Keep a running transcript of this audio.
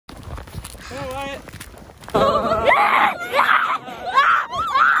Come on, Wyatt.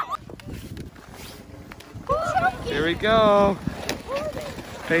 Here we go.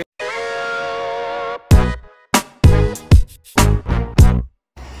 Hey.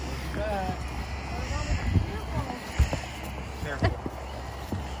 Careful.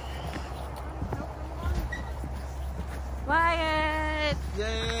 Wyatt!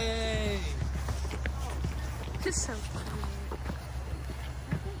 Yay! This is so funny.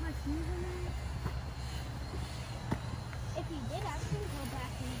 If you did, I can go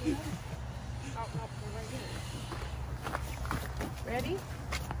back and do it. Ready?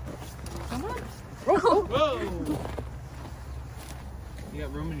 Come on. Whoa! Whoa! You got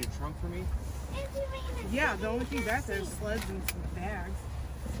room in your trunk for me? Yeah, the only thing back there is sleds and some bags.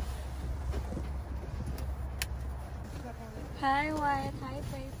 Hi, Wyatt. Hi,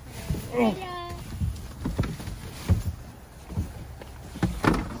 Pray. Oh.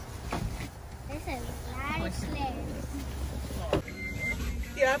 There's a lot of sleds.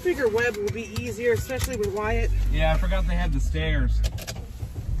 Yeah, I figure web will be easier, especially with Wyatt. Yeah, I forgot they had the stairs.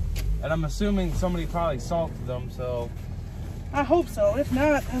 And I'm assuming somebody probably salted them, so. I hope so. If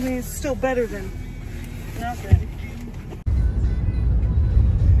not, I mean, it's still better than nothing.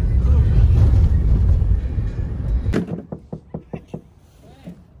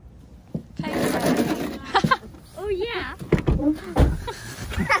 Oh, yeah.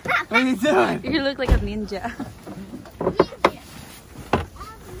 What are you doing? You look like a ninja.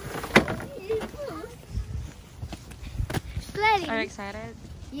 Sledding. Are you excited?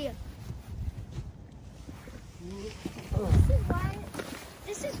 Yeah.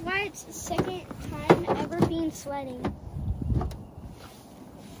 This is why it's the second time ever being sledding.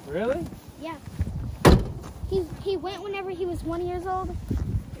 Really? Yeah. He went whenever he was 1 year old.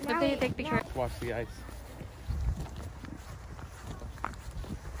 But did you take pictures? Watch the ice.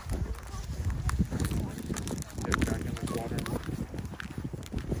 Get back in the water.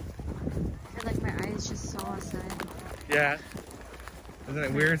 I feel like my eyes just saw a sun. Yeah. Isn't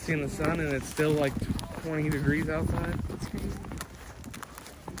it weird seeing the sun and it's still like 20 degrees outside? It's crazy.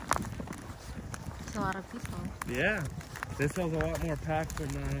 It's a lot of people. Yeah. This has a lot more packed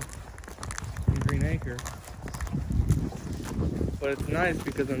than Green Acre. But it's nice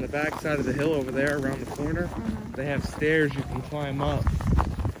because on the back side of the hill over there around the corner, they have stairs you can climb up.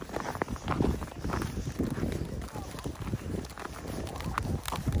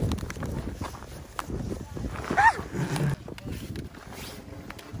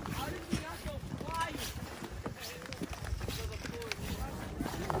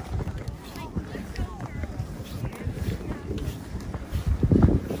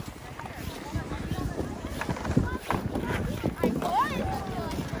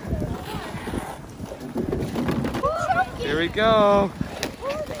 Here we go.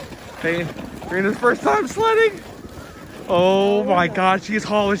 Hey, Rena's first time sledding. Oh my God, she's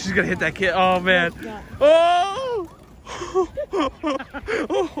hauling. She's gonna hit that kid. Oh man. Oh!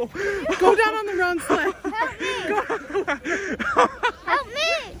 Go down on the wrong sled. Help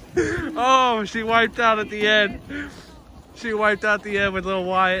me! Oh, she wiped out at the end. She wiped out the end with little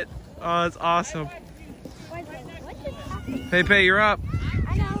Wyatt. Oh, that's awesome. Pepe, you're up.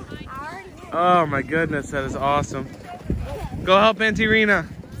 I know. I already did. Oh my goodness, that is awesome. Go help Auntie Rena.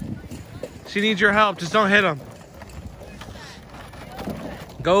 She needs your help. Just don't hit him.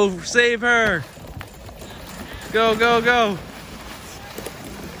 Go save her. Go, go, go.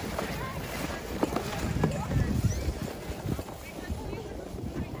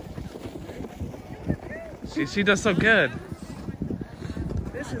 She does so good.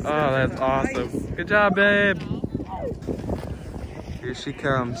 Oh, that's awesome. Good job, babe. Here she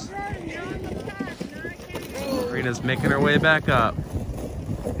comes. Rena's making her way back up.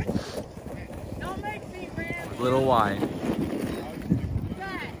 With little Wyatt.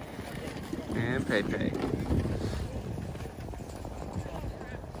 And Pepe.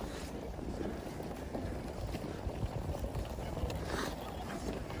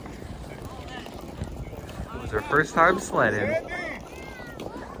 It was her first time sledding.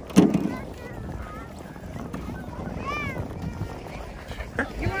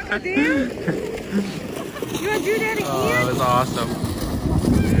 You want to do? You want to do that again? Oh, that was awesome.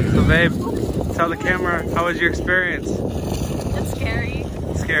 So babe, tell the camera, how was your experience? It's scary.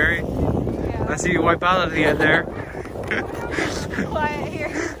 Scary? Yeah. I see you wipe out at the end there. Quiet here.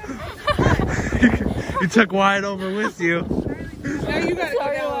 You took Wyatt over with you. Now you got to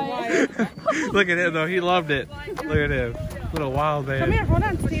go down with Wyatt. Look at him though, he loved it. Look at him. Little wild man. Come here, hold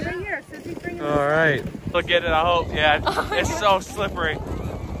on, stay right here. Sissy's bringing All right. Look at it, I hope. Yeah, it's so slippery.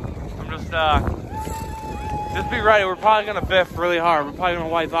 I'm just, Just be ready. We're probably gonna biff really hard. We're probably gonna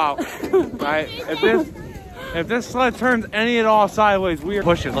wipe out. Right? If this sled turns any at all sideways, we are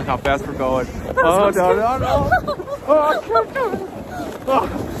pushing. Look how fast we're going. Oh no no no! Oh,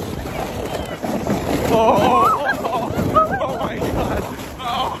 oh my god!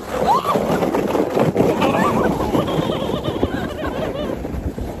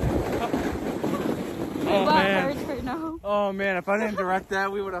 My butt man. hurts right now. Oh man, if I didn't direct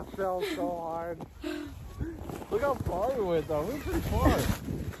that, we would have fell so hard. Look how far we went though. We went pretty far.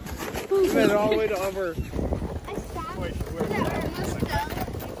 We made it all the way to over.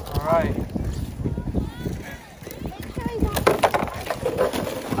 All right.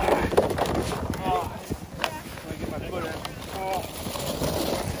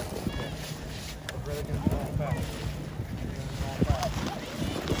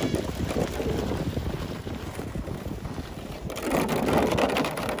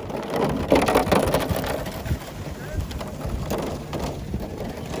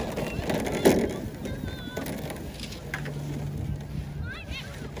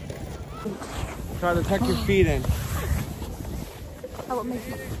 Try to tuck your feet in. How about my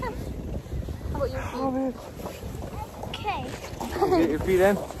feet? How about your feet? Okay. Get your feet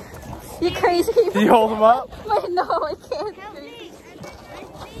in. You crazy? Can you hold them up? Wait, no, I can't.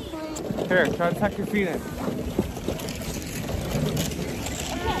 Here, try to tuck your feet in.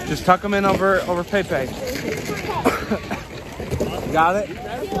 Just tuck them in over Pepe. Got it?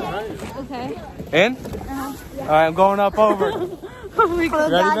 Okay. In? All right, I'm going up over. Oh my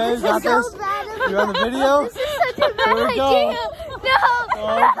god. You ready, babe? Got this? You on the video? This is such a bad Here we go. idea. No.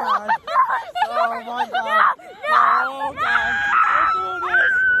 Oh god. Oh my god. Oh god. We're doing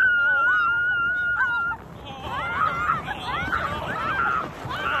this.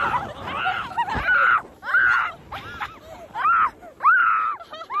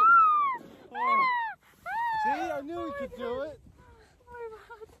 See, I knew we could do it.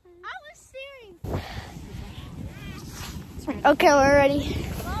 I was steering. Okay, we're ready.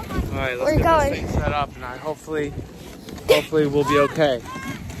 All right, let's We're get going. this thing set up, and hopefully we'll be okay.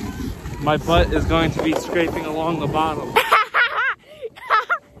 My butt is going to be scraping along the bottom.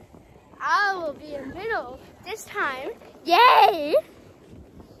 I will be in the middle this time. Yay!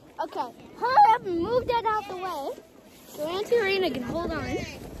 Okay, hurry up and move that out the way. So Auntie Rena can hold on.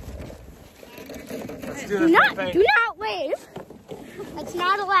 Let's Do do not this. wave. That's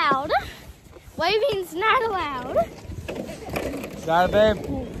not allowed. Waving's not allowed. Got it, babe?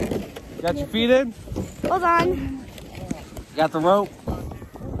 Got your feet in? Hold on. Got the rope?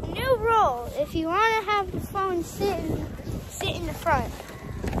 New rule: if you want to have the phone sit in the front.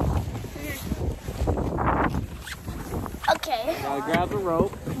 Okay. Gotta grab the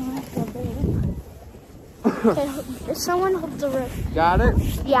rope. Okay, someone hold the rope. Got it?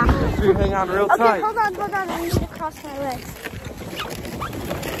 Yeah. So you hang on real Okay, tight. hold on. I need to cross my legs.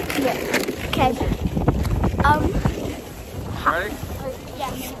 Yeah. Okay. Ready?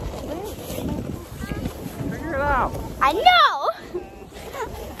 Yeah. Figure it out. I know.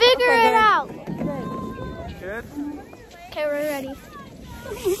 Figure it out. Good? Okay, we're ready. All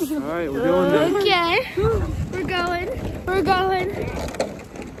right, we're doing this. Okay. We're going.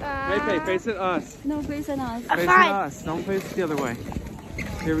 Pepe, face it us. No, face on us. Face it Fine. us. Don't face it the other way.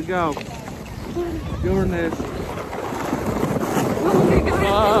 Here we go. Doing this. Oh my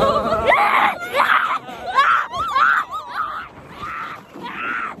god.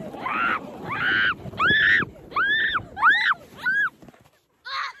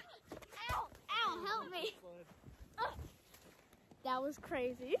 Ow, help me. That was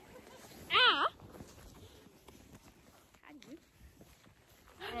crazy. Ah.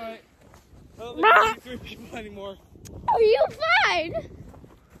 All right. I don't think we need 3 people anymore. Are you fine?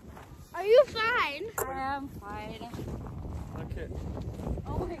 Are you fine? I am fine. Okay.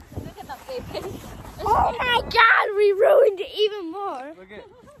 Oh my god, look at that baby. Oh my god, we ruined it even more. Look at.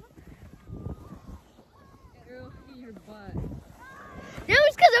 Your butt. That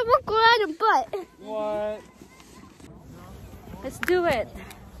was because I won't go out of butt. What? Let's do it.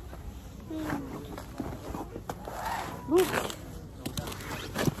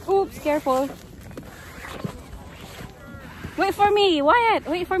 Oops, careful. Wait for me, Wyatt.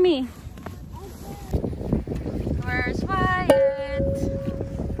 Wait for me. Where's Wyatt?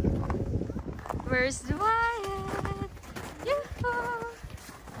 Where's Wyatt? Yoo-hoo.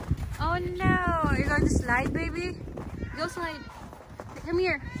 Oh no, you're going to slide, baby? Go slide. Come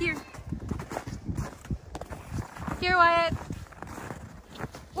here, here. Here, Wyatt.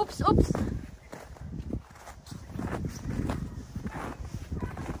 Oops, oops.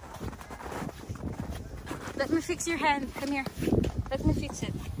 Let me fix your hand. Come here. Let me fix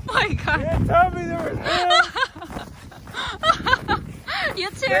it. Oh my god. Tell me there was You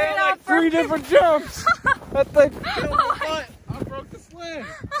tear it like up. 3 different jumps. That thing killed my butt. I broke the sled.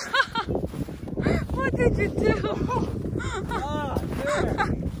 What did you do? Ah,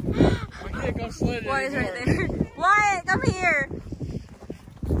 there. I can't go sledding Why is anymore. right there? Wyatt, come here.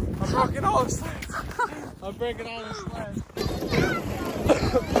 I'm breaking all the sleds. I'm breaking all the sleds.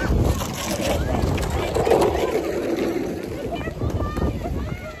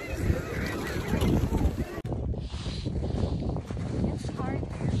 It's hard.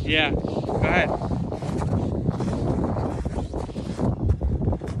 Yeah, go ahead.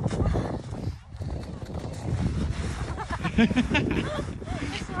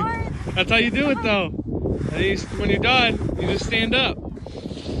 It's hard. That's how you do it though. And when you're done, you just stand up.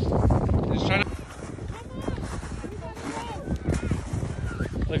 Just try to...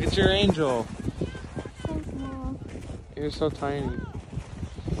 Look at your angel. So small. You're so tiny.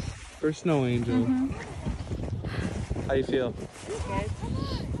 For snow angel. How you feel? Good.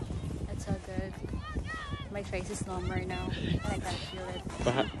 That's so good. My face is numb right now. And I can't feel it.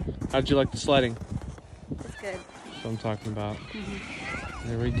 But how'd you like the sledding? It's good. That's what I'm talking about.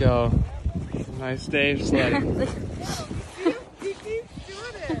 There we go. Nice day of sledding. He keeps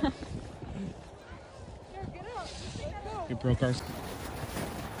doing it. Here, get up. Just let go. We broke our...